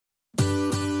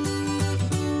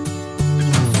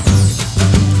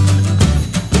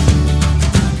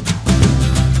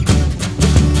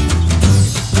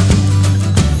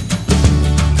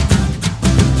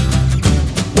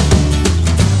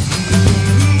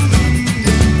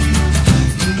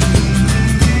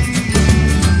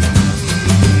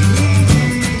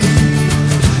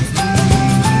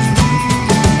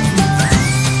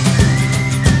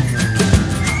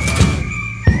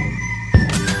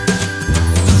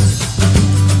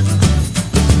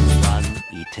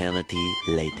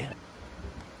later.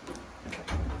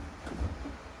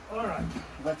 All right.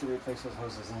 I'd like to replace those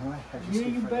hoses anyway. Yeah,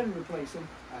 you better replace them.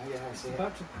 Yeah, I see it.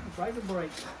 About to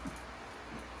break.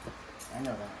 I know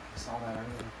that. I saw that earlier.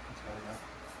 That's gotta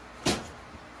go.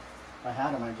 If I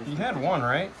had them, I just... You had one,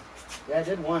 right? Yeah, I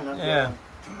did one. That's Yeah.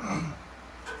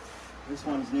 This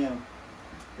one's new.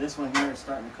 This one here is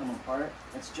starting to come apart.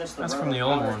 It's just the That's rubber from the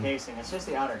old outer one. casing. It's just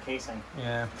the outer casing.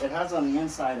 Yeah. It has on the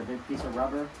inside a big piece of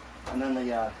rubber, and then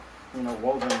the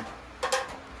woven.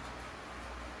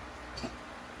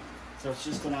 So it's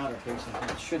just an outer casing.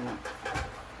 It shouldn't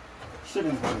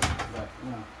hurt, but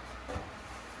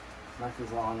life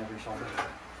is law on every shoulder.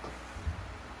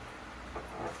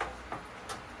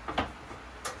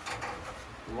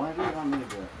 You want to do it? Want me to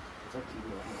do it? It's up to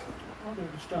you. I'll do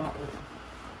it to start with.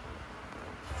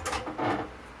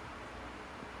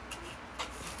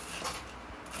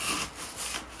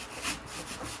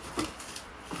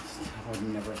 I would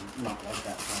never not like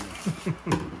that from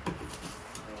you.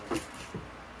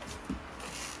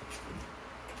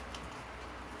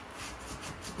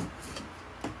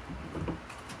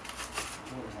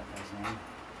 What was that guy's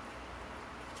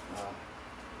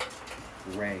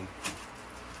name? Ray.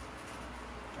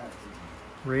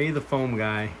 Ray the foam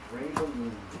guy. Ray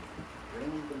Balloon. Ray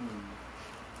Balloon.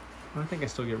 I think I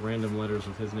still get random letters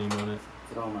with his name on it.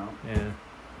 Throw them out. Yeah.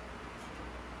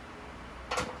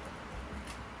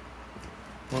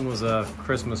 One was a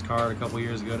Christmas card a couple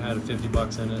years ago. It had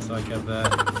 $50 in it, so I kept that.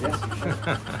 Yes, you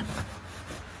should.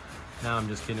 No, I'm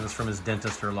just kidding. It was from his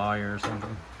dentist or lawyer or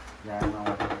something. Yeah, I don't know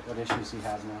what issues he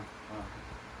has now.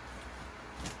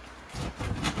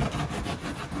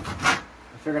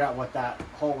 I figured out what that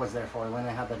hole was there for when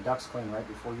they had the ducts cleaned right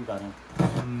before you got in.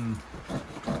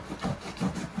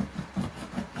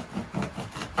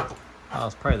 Oh,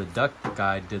 it's probably the duck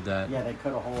guy did that. Yeah, they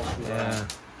cut a hole to Yeah.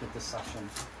 get the suction.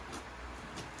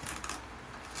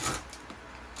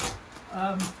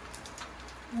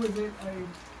 Was it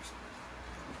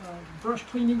a brush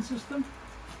cleaning system?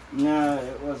 No,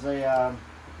 it was a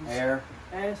air,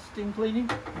 Steam cleaning?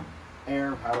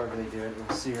 however they do it. It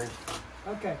was seared.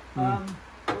 Okay.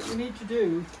 What you need to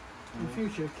do in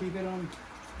future, keep it on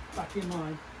back in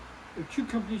mind. There are two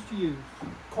companies to use: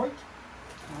 Coit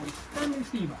and Stanley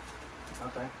Steamer.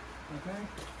 Okay.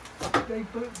 Okay. They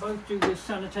both do this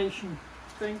sanitation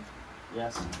thing.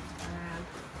 Yes. And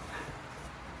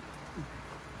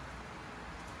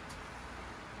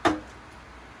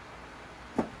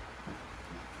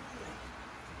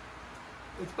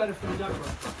it's better for the duct work.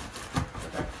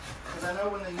 Because I know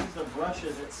when they use the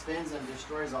brushes, it spins and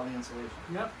destroys all the insulation.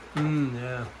 Yep.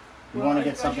 Yeah. You want to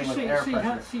get something with air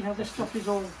pressure. See how this stuff is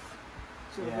all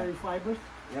sort of very fibrous?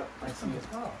 Yep, I It see comes it.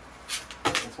 apart.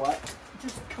 It's what? It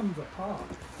just comes apart.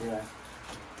 Yeah.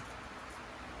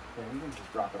 Yeah, you can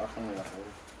just drop it off and leave that over.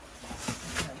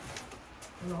 Okay.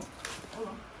 Hold on. Hold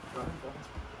on. Go ahead, go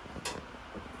ahead.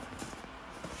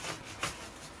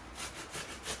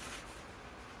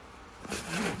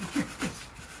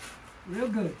 Real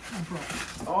good. No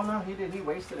problem. Oh no, he did. He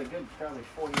wasted a good probably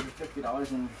 $40 to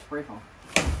 $50 in spray foam.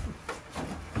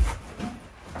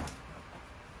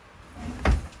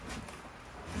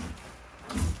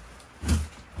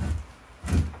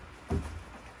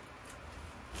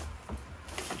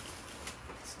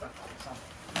 Stuck on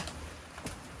something.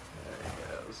 There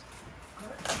he goes.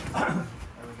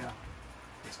 There we go.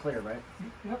 It's clear, right?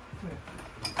 Yep.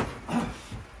 Clear.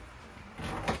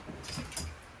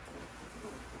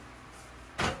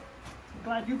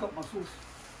 Glad you got muscles.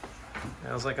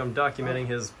 I was like, I'm documenting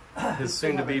his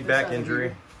soon-to-be back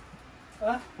injury.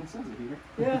 Huh? It says a heater.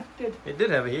 Yeah, did. It did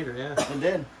have a heater, yeah. It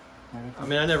did. I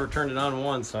mean, I never turned it on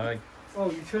once, so I... Oh,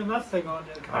 you turn that thing on,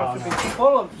 it Oh, has to be no.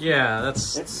 full of. Yeah,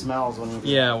 that's... It smells when you.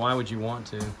 Yeah, why would you want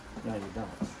to? No, you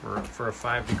don't. For a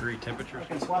 5-degree temperature? I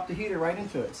can swap the heater right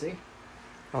into it. See?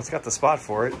 Oh, it's got the spot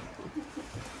for it.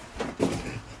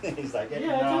 He's like,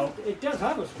 Yeah, it does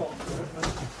have a spot for it. But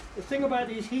the thing about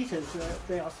these heaters,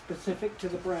 they are specific to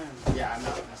the brand. Yeah, I'm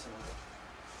not messing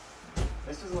with it.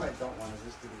 This is what I don't want, is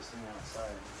just to do this thing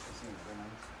outside. This thing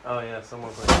burns. Oh, yeah,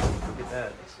 someone's like, look at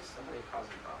that. It's just somebody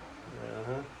causing problems.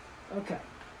 Uh-huh. Okay,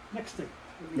 next thing.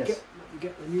 Yes. You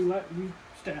get the new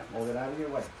stand. Hold it out of your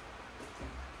way.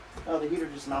 Oh, the heater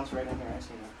just mounts right in here. I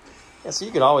see that. Yeah, so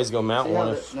you could always go mount See how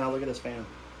one. now look at this fan.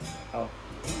 Oh.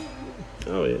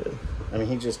 Oh, yeah. I mean,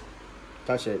 he just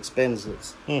touched it. It spins.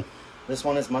 This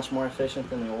one is much more efficient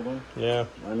than the old one. Yeah.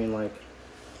 I mean, like...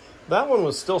 That one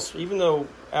was still, even though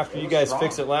after you guys strong.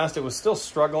 fixed it last, it was still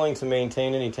struggling to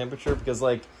maintain any temperature because,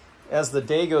 like, as the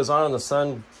day goes on and the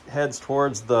sun heads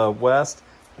towards the west,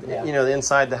 Yeah. you know, the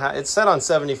inside the house, it's set on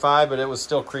 75, but it was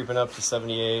still creeping up to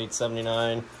 78,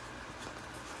 79.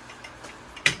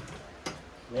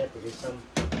 May have to do some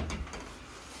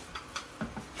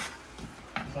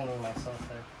cleaning myself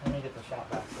there. Let me get the shop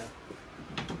back there.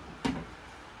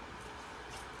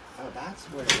 Oh, that's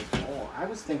where it was. Oh, I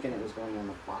was thinking it was going on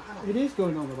the bottom. It is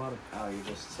going on the bottom. Oh, you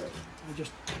just said. I'm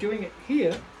just doing it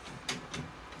here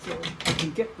so I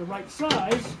can get the right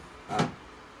size.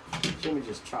 Should we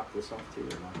just chop this off too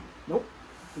or not? Nope,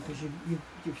 because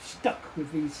you're stuck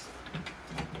with these.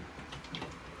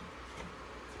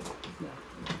 No.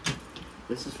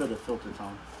 This is for the filter,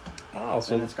 Tom. Oh,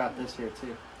 so And it's got this here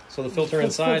too. So the filter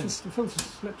inside. The filter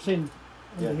slips in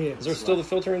under here. Is there still the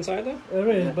filter inside though? There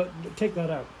is, Yeah. but take that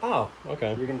out. Oh,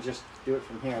 okay. You can just do it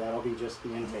from here. That'll be just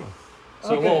the intake.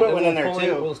 So Okay. it won't, Put one in there, pull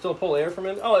too. Will it still pull air from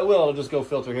it? Oh, it will. It'll just go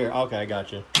filter here. Okay, I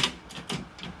got you.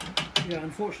 Yeah,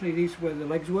 unfortunately, these where the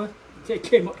legs were, they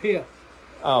came up here.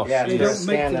 Oh, Yeah, They you don't just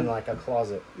make stand them- in like a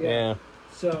closet. yeah.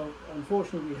 So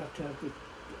unfortunately, we have to have the,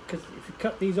 because if you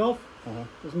cut these off, Mhm.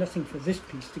 there's nothing for this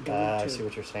piece to go I into. see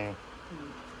what you're saying.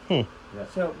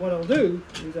 So what I'll do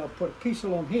is I'll put a piece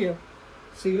along here,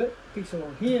 seal it, piece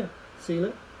along here, seal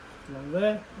it, along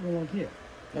there, and along here.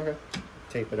 Okay.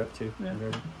 Tape it up too. Yeah.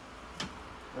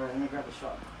 All right, let me grab a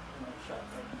shot.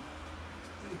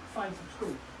 Find some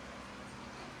screws.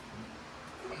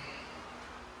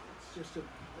 It's just a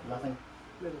Nothing.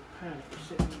 little pan that you're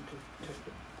sitting in to test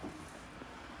it.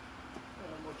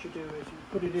 And what you do is you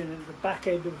put it in, and the back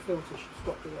end of the filter should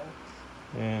stop the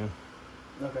air.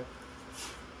 Yeah. Okay.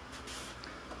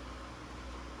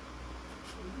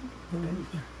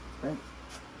 Right.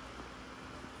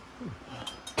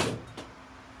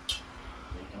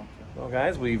 Well,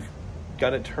 guys, we've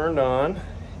got it turned on,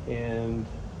 and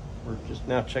we're just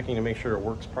now checking to make sure it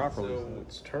works properly. So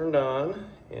it's turned on,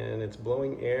 and it's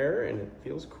blowing air, and it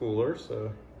feels cooler.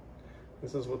 So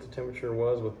this is what the temperature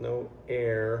was with no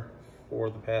air for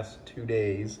the past 2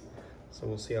 days. So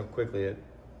we'll see how quickly it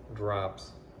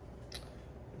drops.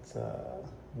 It's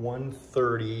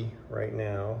 1:30 right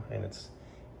now, and it's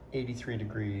 83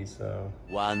 degrees. So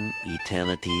One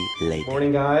eternity later.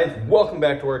 morning, guys. Welcome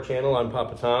back to our channel. I'm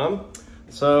Papa Tom.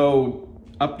 So,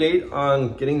 update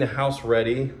on getting the house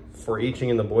ready for Iching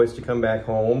and the boys to come back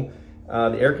home.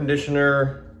 The air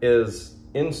conditioner is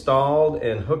installed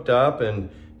and hooked up, and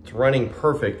it's running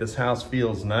perfect. This house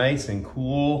feels nice and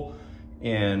cool,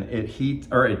 and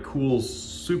it cools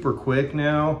super quick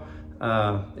now.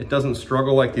 It doesn't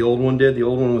struggle like the old one did. The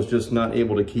old one was just not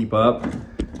able to keep up.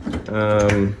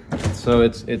 So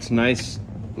it's nice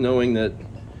knowing that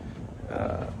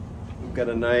we've got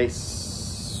a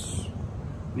nice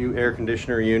new air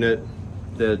conditioner unit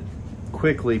that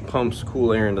quickly pumps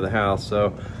cool air into the house.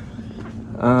 So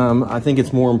I think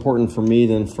it's more important for me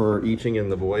than for Iching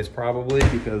and the boys, probably,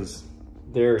 because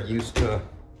they're used to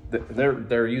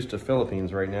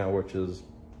Philippines right now, which is,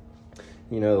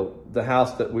 you know, the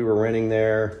house that we were renting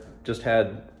there just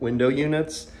had window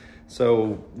units.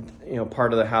 So, you know,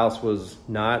 part of the house was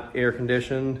not air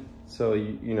conditioned. So,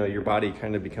 you know, your body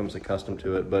kind of becomes accustomed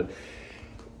to it. But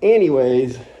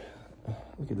anyways,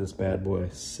 look at this bad boy,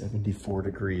 74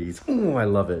 degrees. Oh, I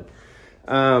love it.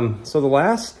 So the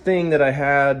last thing that I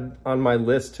had on my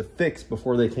list to fix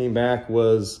before they came back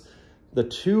was the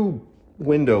 2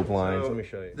 window blinds. Let me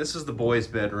show you. This is the boys'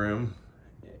 bedroom,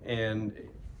 and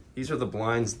these are the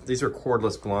blinds. These are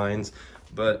cordless blinds,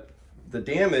 but the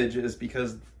damage is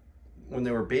because when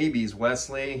they were babies,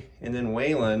 Wesley and then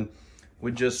Waylon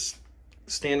would just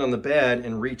stand on the bed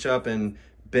and reach up and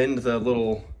bend the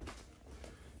little,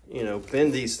 you know,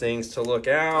 bend these things to look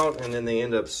out, and then they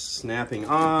end up snapping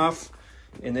off.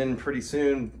 And then pretty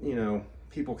soon, you know,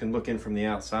 people can look in from the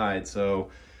outside. So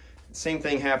same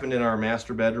thing happened in our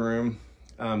master bedroom.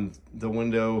 The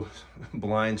window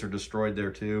blinds are destroyed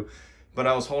there too. But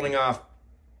I was holding off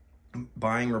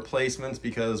buying replacements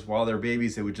because while they're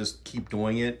babies, they would just keep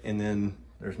doing it, and then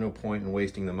there's no point in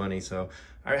wasting the money. So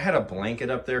I had a blanket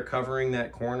up there covering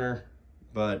that corner,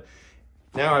 but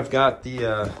now I've got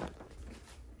the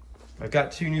I've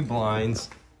got 2 new blinds.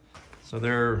 So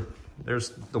there's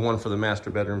the one for the master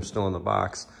bedroom still in the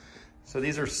box. So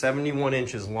these are 71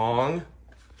 inches long,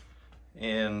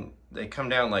 and they come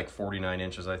down like 49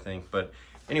 inches, I think. But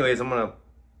anyways, I'm gonna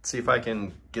see if I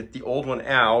can get the old one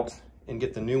out and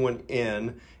get the new one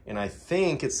in, and I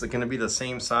think it's gonna be the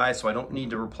same size, so I don't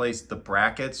need to replace the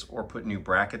brackets or put new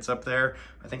brackets up there.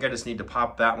 I think I just need to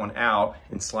pop that one out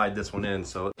and slide this one in.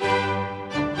 So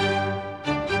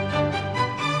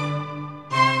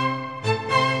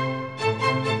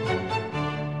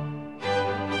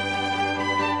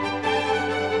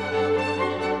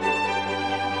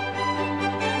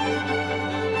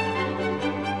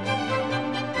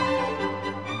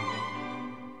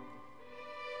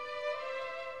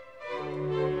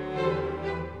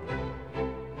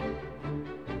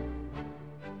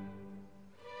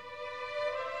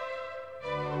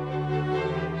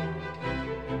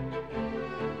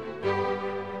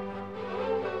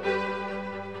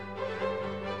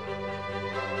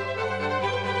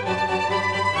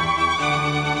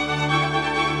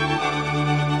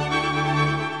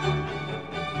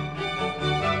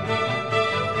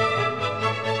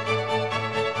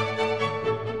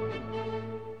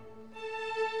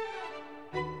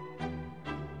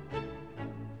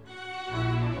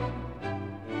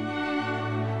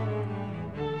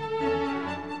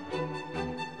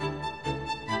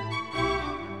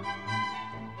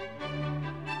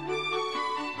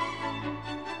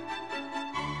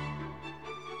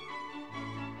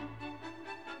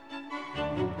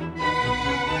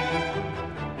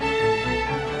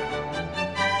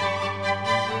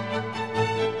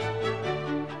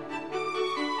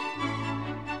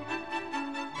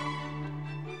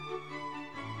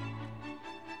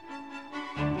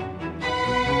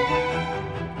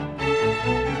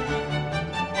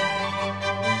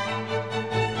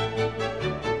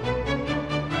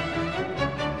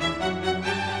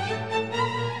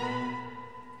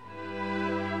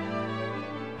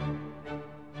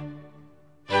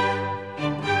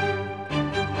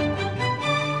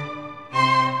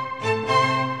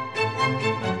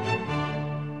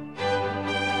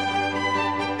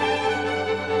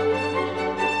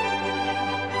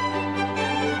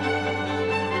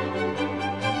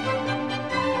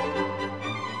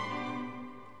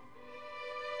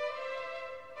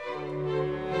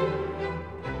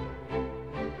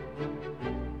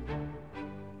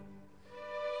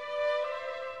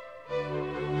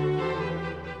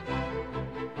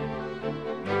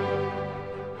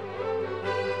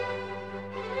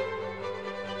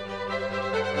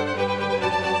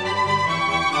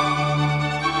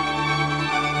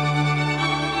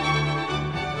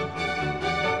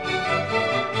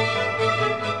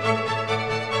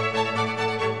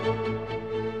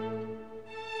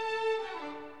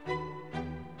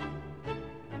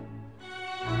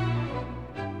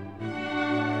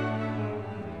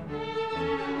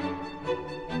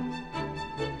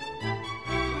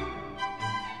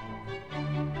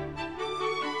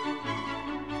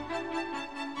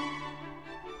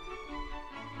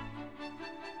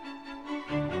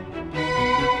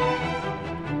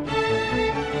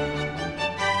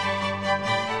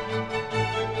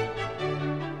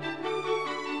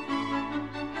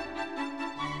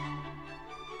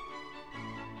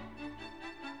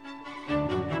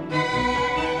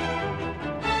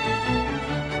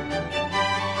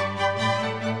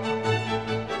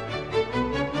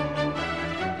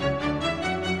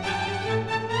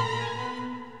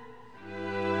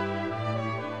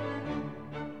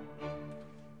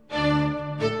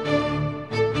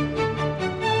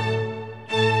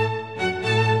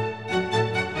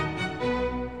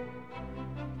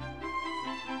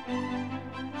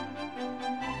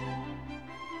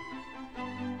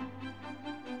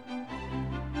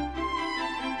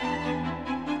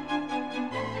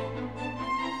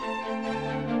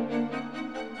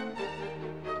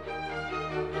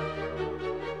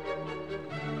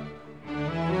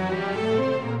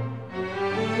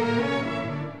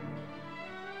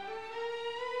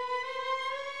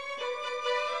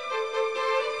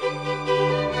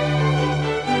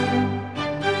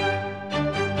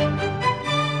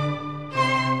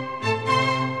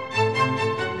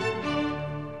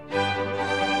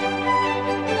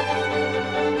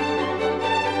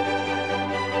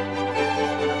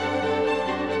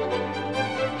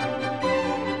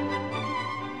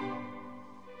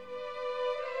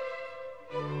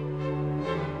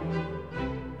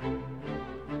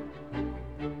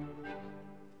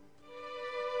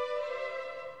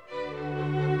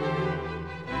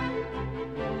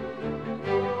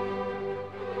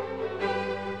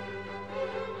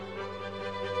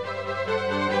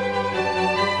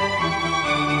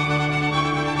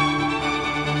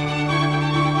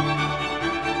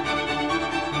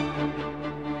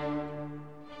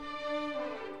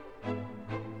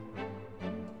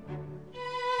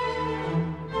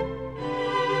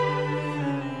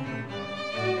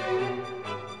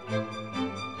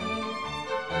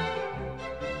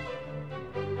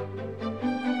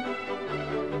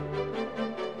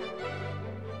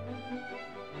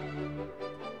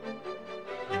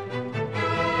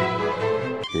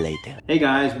later. Hey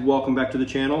guys, welcome back to the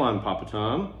channel. I'm Papa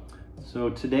Tom. So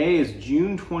today is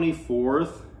June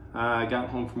 24th. I got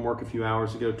home from work a few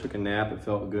hours ago, took a nap, it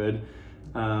felt good.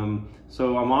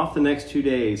 So I'm off the next 2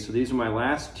 days. So these are my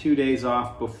last 2 days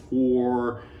off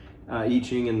before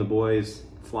Iching and the boys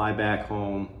fly back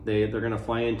home. They're gonna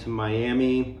fly into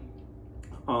Miami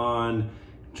on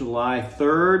July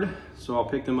 3rd. So I'll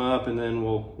pick them up and then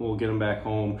we'll get them back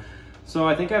home. So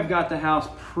I think I've got the house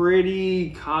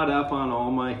pretty caught up on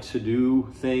all my to-do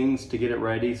things to get it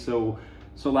ready. So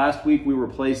last week we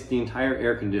replaced the entire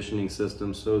air conditioning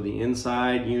system. So the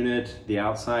inside unit, the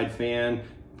outside fan,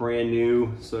 brand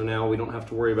new. So now we don't have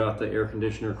to worry about the air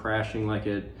conditioner crashing like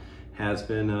it has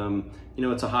been. You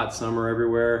know, it's a hot summer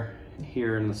everywhere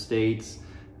here in the States,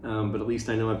 but at least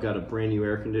I know I've got a brand new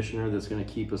air conditioner that's gonna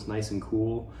keep us nice and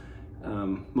cool.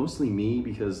 Mostly me,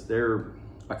 because they're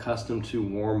accustomed to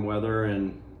warm weather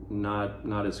and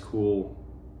not as cool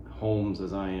homes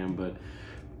as I am, but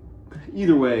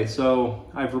either way. So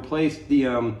I've replaced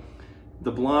the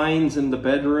blinds in the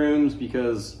bedrooms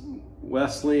because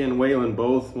Wesley and Waylon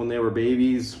both, when they were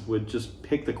babies, would just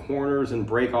pick the corners and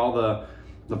break all the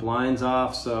blinds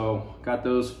off. So got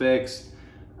those fixed.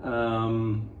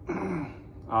 I'll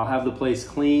have the place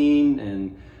cleaned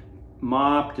and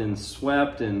mopped and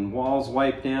swept and walls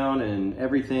wiped down and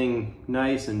everything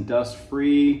nice and dust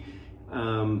free.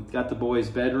 Got the boys'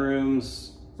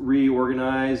 bedrooms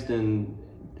reorganized and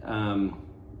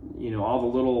you know, all the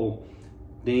little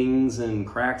dings and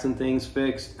cracks and things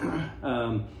fixed.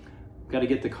 Got to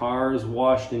get the cars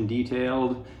washed and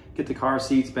detailed, get the car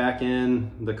seats back in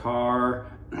the car.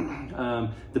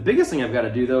 The biggest thing I've got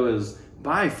to do though is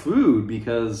buy food,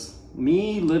 because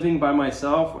me living by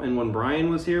myself, and when Brian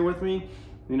was here with me,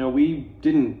 you know, we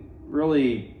didn't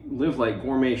really live like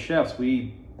gourmet chefs.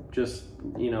 We just,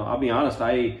 you know, I'll be honest,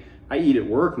 I eat at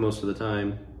work most of the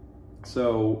time.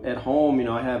 So at home, you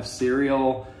know, I have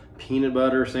cereal, peanut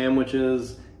butter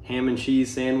sandwiches, ham and cheese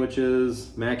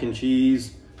sandwiches, mac and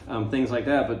cheese, things like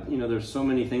that. But, you know, there's so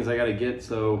many things I got to get.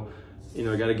 So, you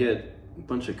know, I got to get a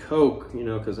bunch of Coke, you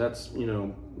know, because that's, you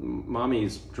know,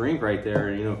 mommy's drink right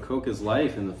there. You know, Coke is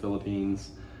life in the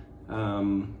Philippines.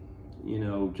 You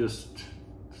know, just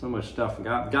so much stuff.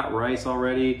 Got rice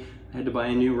already. I had to buy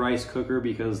a new rice cooker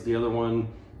because the other one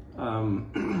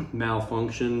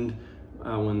malfunctioned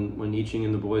when Iching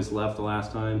and the boys left the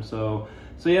last time. So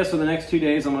yeah, so the next 2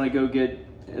 days I'm gonna go get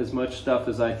as much stuff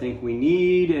as I think we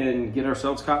need and get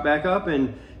ourselves caught back up,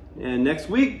 and next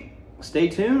week, stay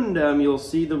tuned. You'll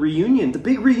see the reunion, the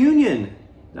big reunion,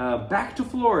 back to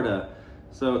Florida.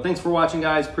 So thanks for watching,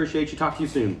 guys. Appreciate you. Talk to you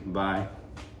soon. Bye.